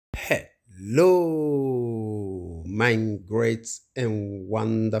Hello, my great and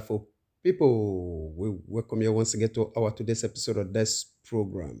wonderful people. We welcome you once again to our today's episode of this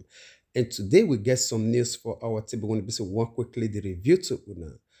program. And today we get some news for our table. We want to be say one quickly the review to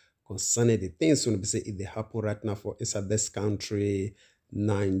Una concerning the things we want to be say if they happen right now for inside this country,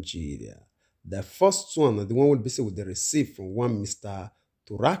 Nigeria. The first one, the one will be say with the receipt from one Mr.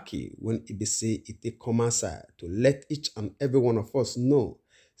 Turaki when it be say it come outside to let each and every one of us know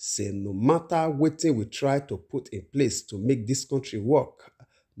say no matter what we try to put in place to make this country work,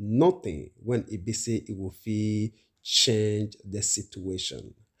 nothing when it be say it will feel change the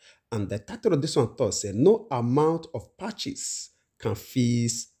situation. And the title of this one thought say no amount of patches can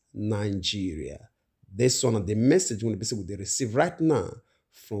fix Nigeria. This one of the message when be say they receive right now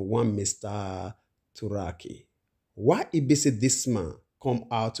from one Mr. Turaki. Why it be say this man come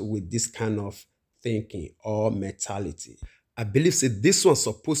out with this kind of thinking or mentality? I believe say this one's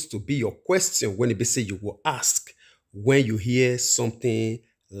supposed to be your question when it be say you will ask when you hear something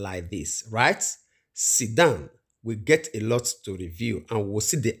like this, right? Sit down. We get a lot to review and we'll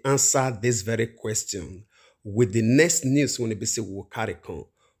see the answer this very question with the next news when it be say we'll carry on.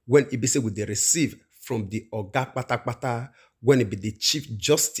 When it be say we they receive from the Oga Patapata, when it be the Chief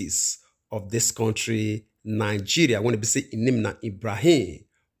Justice of this country, Nigeria, when it be say in name na Ibrahim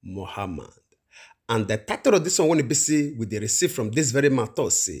Muhammad. And the title of this one, when it be say, we they receive from this very matter,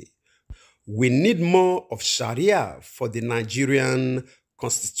 say, we need more of Sharia for the Nigerian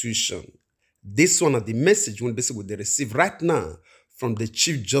constitution. This one of the message, when it be say, we they receive right now from the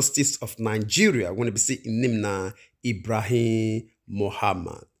Chief Justice of Nigeria, when it be say, in name na Ibrahim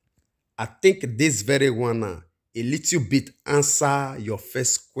Muhammad. I think this very one a little bit answer your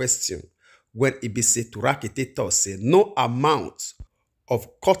first question when it be say Turaki say no amount of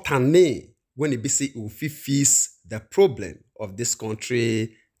cotton when it be say it will fix the problem of this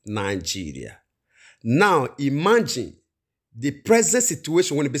country, Nigeria. Now imagine the present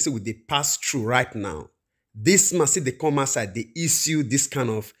situation when it be say we they pass through right now. This must see they come outside, they issue this kind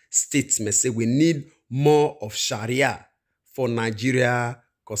of statement, say we need more of Sharia for Nigeria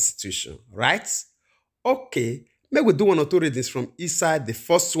constitution, right? Okay, may we do one or two readings from inside the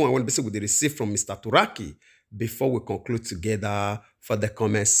first one when we receive from Mr. Turaki before we conclude together for the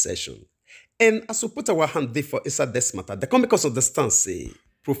comment session. And as we put our hand there for inside this matter, the come because of the stance say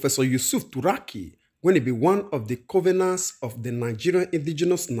Professor Yusuf Turaki, when he be one of the covenants of the Nigerian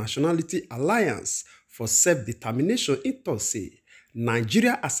Indigenous Nationality Alliance for Self-Determination, it say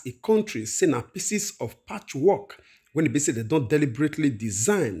Nigeria as a country say na pieces of patchwork when it be say they don't deliberately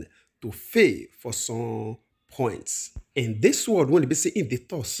design to fail for some points. In this world, when it be say in the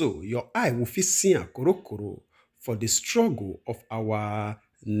thought so, your eye will feel see a korokoro for the struggle of our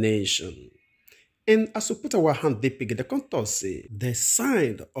nation. And as we put our hand, they pick the contour say, the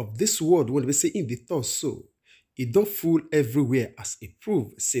sign of this world, when we say in the thought so, it don't fool everywhere as a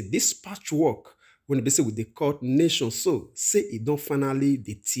proof. Say this patchwork, when we say with the court nation so, say it don't finally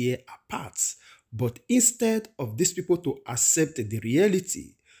they tear apart. But instead of these people to accept the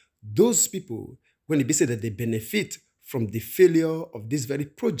reality, those people, when it be said that they benefit from the failure of this very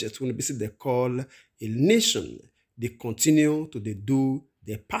project, when it be said they call a nation, they continue to they do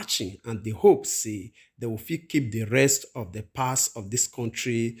their patching and they hope, say, they will keep the rest of the past of this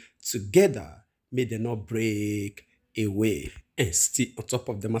country together, may they not break away. And still on top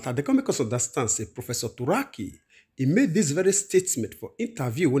of the matter, they come because of that stance, say Professor Turaki, he made this very statement for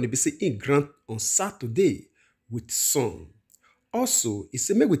interview when he be say in Grant on Saturday with Sun. Also, he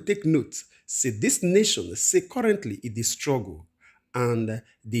said, may we take note, say this nation, say currently it is struggle. And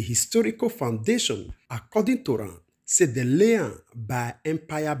the historical foundation, according to Ram, say the layer by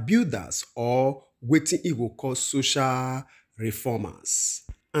empire builders or waiting it will call social reformers.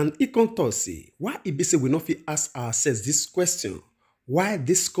 And he can tell say, why it be say we not fit ask ourselves this question, why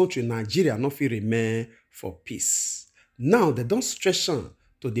this country, Nigeria, not fit remain for peace. Now they don't stretch on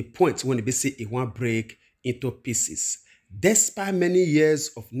to the point when it be say it won't break into pieces. Despite many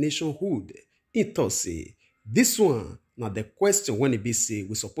years of nationhood, it does say this one now the question when it be say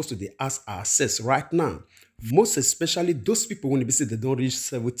we're supposed to ask ourselves right now, most especially those people when it be say they don't reach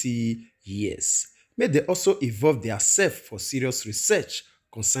 70 years. May they also evolve themselves for serious research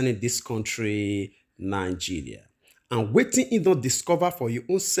concerning this country, Nigeria. And waiting in don't discover for your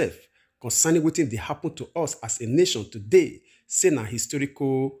own self concerning what they happen to us as a nation today, say na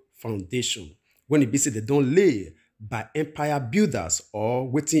historical foundation. When it be say they don't lay by empire builders or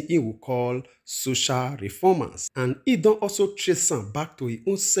waiting it will call social reformers. And it don't also trace some back to his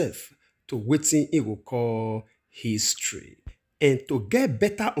own self to waiting it will call history. And to get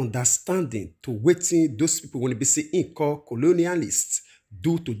better understanding to waiting those people when it be say in call colonialists,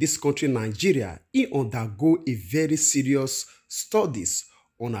 due to this country, Nigeria, he undergo a very serious studies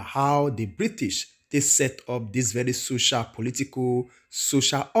on how the British they set up this very social, political,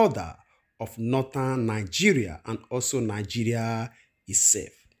 social order of northern Nigeria and also Nigeria itself.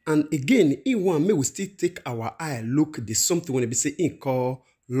 And again, in one may we still take our eye look the something when we say in call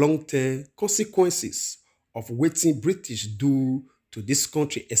long-term consequences of wetin British do to this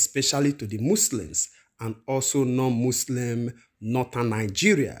country, especially to the Muslims and also non-Muslim northern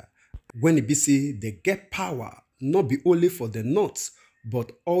Nigeria. When it be say they get power, not be only for the north,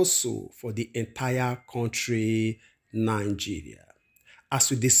 but also for the entire country, Nigeria. As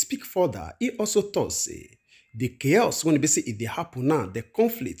we dey speak further, he also talk say the chaos when e be say e dey happen now, the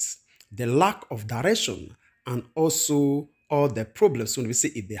conflicts, the lack of direction, and also all the problems when we say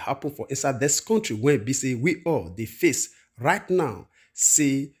e dey happen for inside this country when e be say we all dey face right now,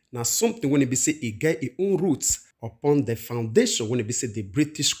 say na something when e be say e get e own roots upon the foundation when e be say the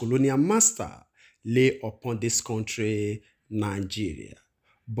British colonial master lay upon this country, Nigeria.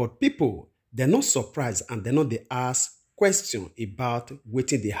 But people, they're not surprised and they're not they ask question about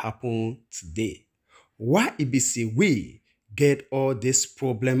wetin dey happen today. Why it be say we get all this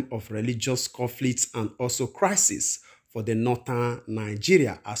problem of religious conflicts and also crisis for the northern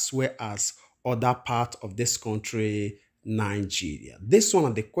Nigeria as well as other part of this country, Nigeria? This one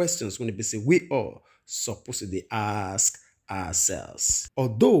of the questions when it be say we all supposed to dey ask ourselves.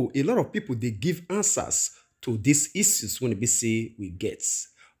 Although a lot of people they give answers to these issues when it be say we get,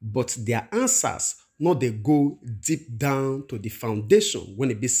 but their answers not they go deep down to the foundation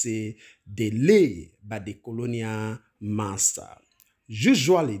when it be say they lay by the colonial master.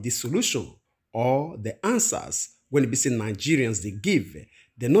 Usually the solution or the answers when it be say Nigerians they give,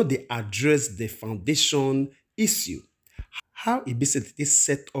 they know they address the foundation issue. How it be say they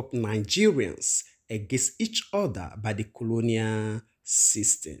set up Nigerians against each other by the colonial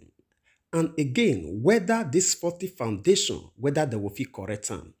system. And again, whether this faulty foundation, whether they will feel correct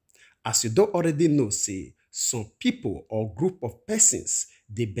am. As you don't already know, say, some people or group of persons,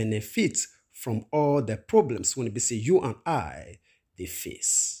 they benefit from all the problems when it be say you and I, they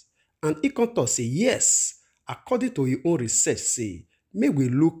face. And he can talk say, yes, according to your own research, say, may we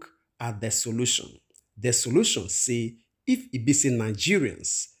look at the solution. The solution say, if it be say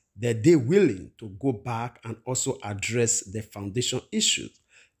Nigerians, that they willing to go back and also address the foundation issues.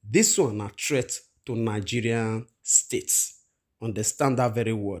 This one a threat to Nigerian states. Understand that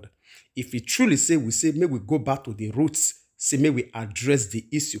very word. If we truly say, we say, may we go back to the roots, say, may we address the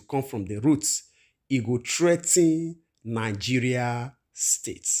issue, come from the roots, it go threaten Nigeria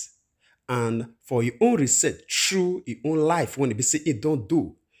states. And for your own research, through your own life, when it be say it don't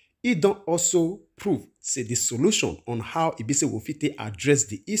do, it don't also prove, say, the solution on how it be say we fit address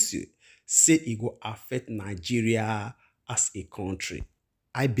the issue, say it go affect Nigeria as a country.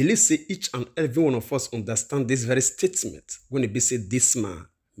 I believe say each and every one of us understand this very statement when it be say this man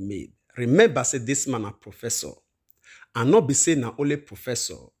made. Remember, say this man a professor. And not be say na only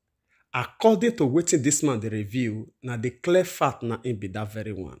professor. According to wetin this man the review, na the clear fact na him be that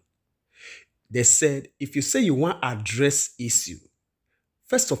very one. They said, if you say you want address issue,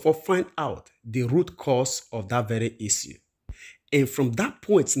 first of all, find out the root cause of that very issue. And from that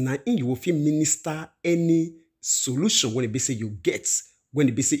point, now you will feel minister any solution when it be say you get, when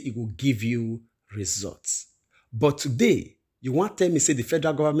it be say it will give you results. But today, you want to tell me say the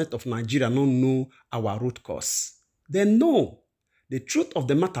federal government of Nigeria don't know our root cause. Then no. The truth of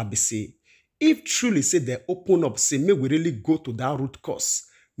the matter be say, if truly say they open up, say may we really go to that root cause,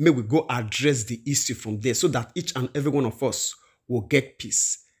 may we go address the issue from there so that each and every one of us will get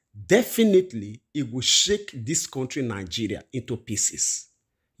peace. Definitely, it will shake this country, Nigeria, into pieces.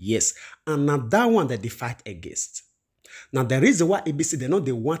 Yes, and now that one that they fight against. Now, the reason why ABC,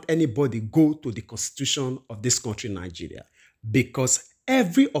 they want anybody go to the constitution of this country, Nigeria, because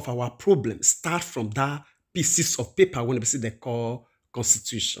every of our problems start from that pieces of paper when they call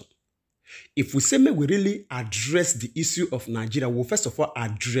constitution. If we say may we really address the issue of Nigeria, we'll first of all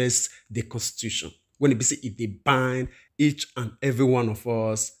address the constitution. When it say if they bind each and every one of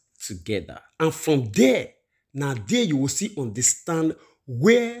us together. And from there, now there you will see understand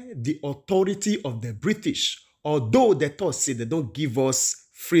where the authority of the British, although they thought say they don't give us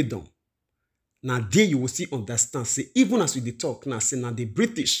freedom. Now there you will see understand, say even as we dey talk now, say now the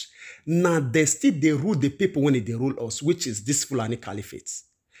British, now they still they rule the people when they rule us, which is this Fulani Caliphate.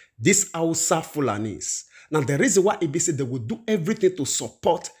 This Hausa Fulanis. Now the reason why it be said they will do everything to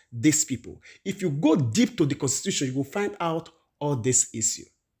support these people. If you go deep to the constitution, you will find out all this issue.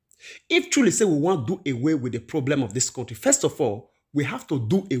 If truly say we want to do away with the problem of this country, first of all, we have to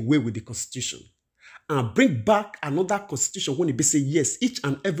do away with the constitution. and bring back another constitution when it be say, yes, each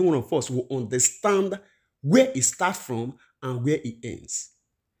and every one of us will understand where it starts from and where it ends.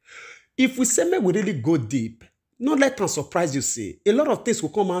 If we say, may we really go deep, not let us surprise you, say, a lot of things will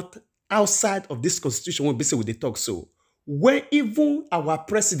come out outside of this constitution when we say with the talk so, where even our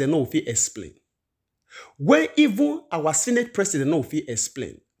president no fit explain. Where even our Senate president no fit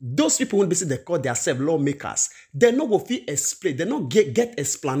explain. Those people when they call themselves lawmakers, they no go fit explain. They no get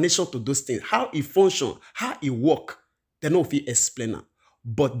explanation to those things. How it function, how it work. They no fit explain it.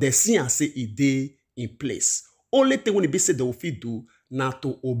 But they see and say it dey in place. Only thing when it be say they will fit do now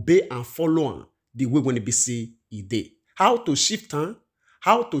to obey and follow on the way when it be say it dey. How to shift on,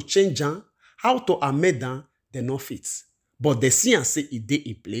 how to change on, how to amend on, they no fit. But they see and say it dey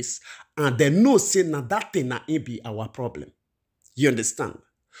in place, and they know say na that thing na it be our problem. You understand?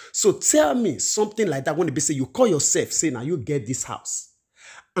 So tell me something like that when they say you call yourself, say now you get this house,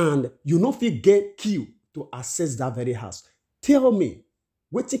 and you no fit get key to access that very house. Tell me,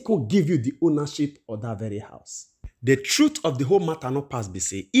 what can give you the ownership of that very house? The truth of the whole matter not pass be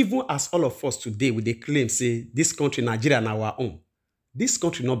say, even as all of us today with the claim say this country, Nigeria, na our own. This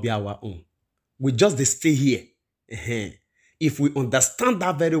country not be our own. We just dey stay here. If we understand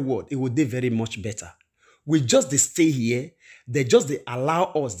that very word, it would be very much better. We just dey stay here. They just dey allow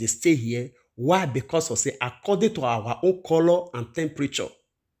us to stay here. Why? Because of say according to our own color and temperature.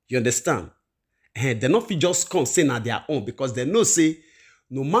 You understand? They not fit just come say na their own, because they know say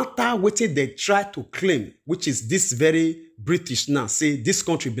no matter what they try to claim, which is this very British now, say this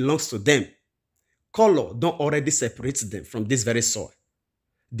country belongs to them. Color don't already separate them from this very soil.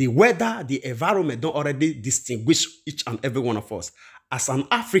 The weather, the environment don't already distinguish each and every one of us. As an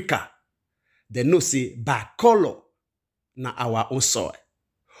Africa, they know say by color, na our own soil.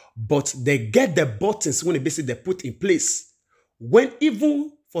 But they get the buttons when they put in place. When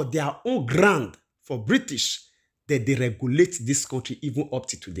even for their own ground, for British, they deregulate this country even up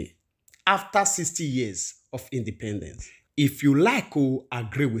to today. After 60 years of independence. If you like or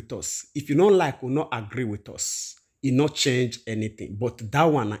agree with us, if you don't like or not agree with us, it not change anything. But that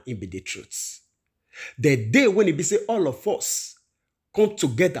one ain't be the truth. The day when it be say all of us come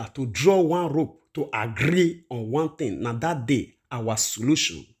together to draw one rope to agree on one thing, now that day our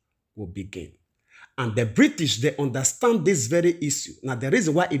solution will begin. And the British, they understand this very issue. Now the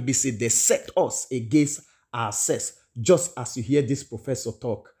reason why it be say they set us against ourselves, just as you hear this professor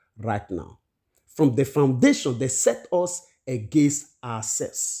talk right now. From the foundation, they set us against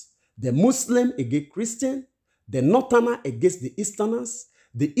ourselves. The Muslim against Christian, the Northerner against the Easterners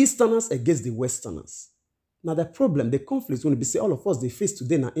against the Westerners. Now the problem, the conflict, when it be say all of us, they face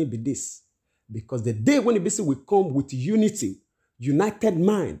today now ain't be this. Because the day when it be say we come with unity, united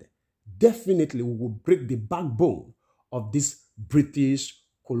mind, definitely we will break the backbone of this British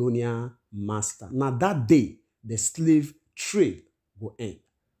colonial master. Now that day, the slave trade will end.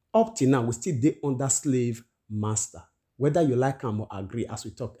 Up till now, we still dey under slave master. Whether you like them or agree, as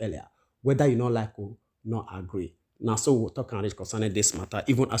we talked earlier, whether you not like or not agree. Now, so we'll talk and reach concerning this matter,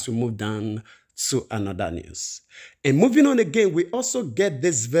 even as we move down to another news. And moving on again, we also get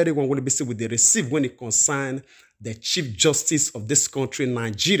this very one when we say with the receive when it concerns the Chief Justice of this country,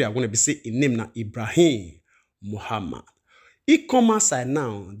 Nigeria, when we say in name na Ibrahim Muhammad. It come outside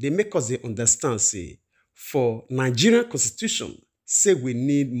now, they make us understand, say, for Nigerian constitution, say we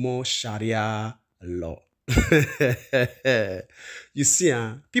need more Sharia law. You see,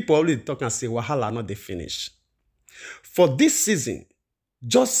 people always talk and say, wahala not they finish. For this season,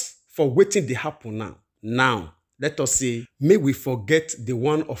 just for waiting to happen now. Now, let us say, may we forget the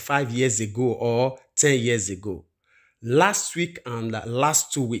one of 5 years ago or 10 years ago. Last week and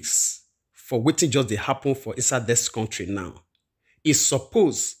last 2 weeks, for waiting just to happen for inside this country now. It's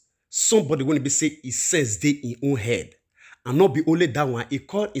suppose somebody when be say he says they in own head. And not be only that one, he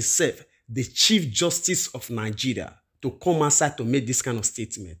called himself the Chief Justice of Nigeria to come outside to make this kind of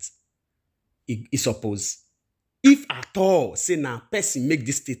statement. He suppose. If at all, say now person make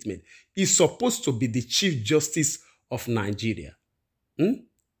this statement, he's supposed to be the Chief Justice of Nigeria.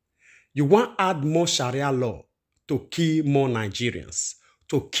 You want to add more Sharia law to kill more Nigerians,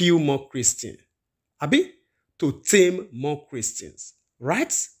 to kill more Christians, abi, to tame more Christians,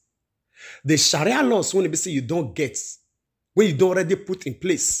 right? The Sharia laws, when they say you don't get, when you don't already put in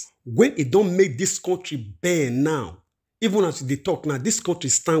place, when it don't make this country burn now, even as they talk now, this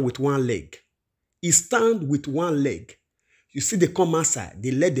country stand with one leg. It stand with one leg. You see, they come outside, they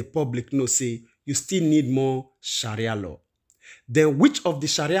let the public know, say, you still need more Sharia law. Then which of the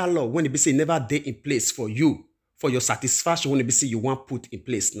Sharia law, when they say never dey in place for you, for your satisfaction, when they say you want put in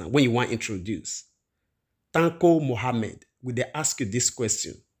place now, when you want introduce? Tanko Mohammed, will they ask you this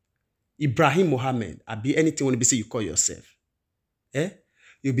question? Ibrahim Mohammed, I be anything when you say you call yourself. Eh?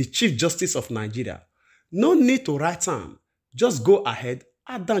 You'll be Chief Justice of Nigeria. No need to write am. Just go ahead,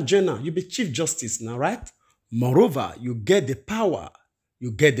 add down Jenna. You'll be Chief Justice now, right? Moreover, you get the power,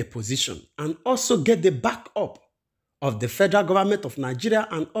 you get the position, and also get the backup of the federal government of Nigeria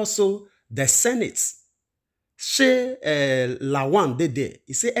and also the Senate. She Lawan dey there.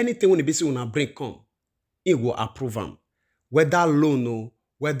 He say anything when the BC una bring come, he will approve am. Whether loan o,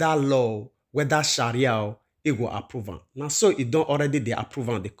 whether law, whether Sharia, he will approve am. Now so it don't already they approve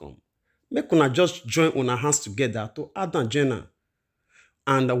am they come. Make una just join una hands together to add and join.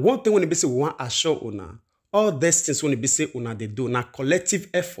 And one thing when be say we want assure una, all these things when be say una they do na collective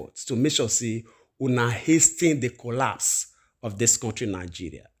efforts to make sure say una hasten the collapse of this country,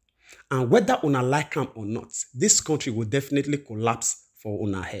 Nigeria. And whether una like am or not, this country will definitely collapse for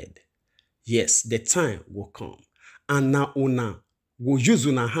una head. Yes, the time will come. And now una will use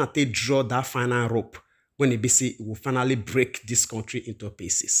una hand to draw that final rope when it be say it will finally break this country into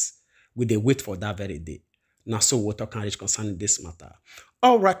pieces. We dey wait for that very day. Now so we'll talk and reach concerning this matter.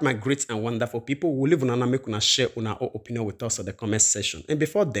 All right, my great and wonderful people, we'll leave una make una share una opinion with us in the comment section. And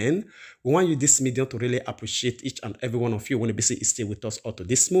before then, we want you this medium to really appreciate each and every one of you when you be say stay with us up to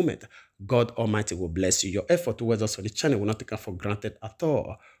this moment. God Almighty will bless you. Your effort towards us for the channel will not take for granted at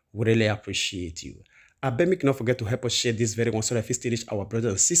all. We really appreciate you. I beg me not forget to help us share this very one so that we still reach our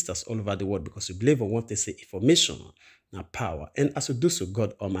brothers and sisters all over the world, because we believe on what they say information and power. And as we do so,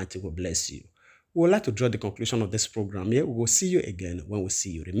 God Almighty will bless you. We would like to draw the conclusion of this program here. We will see you again when we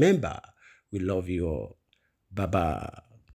see you. Remember, we love you all. Bye-bye.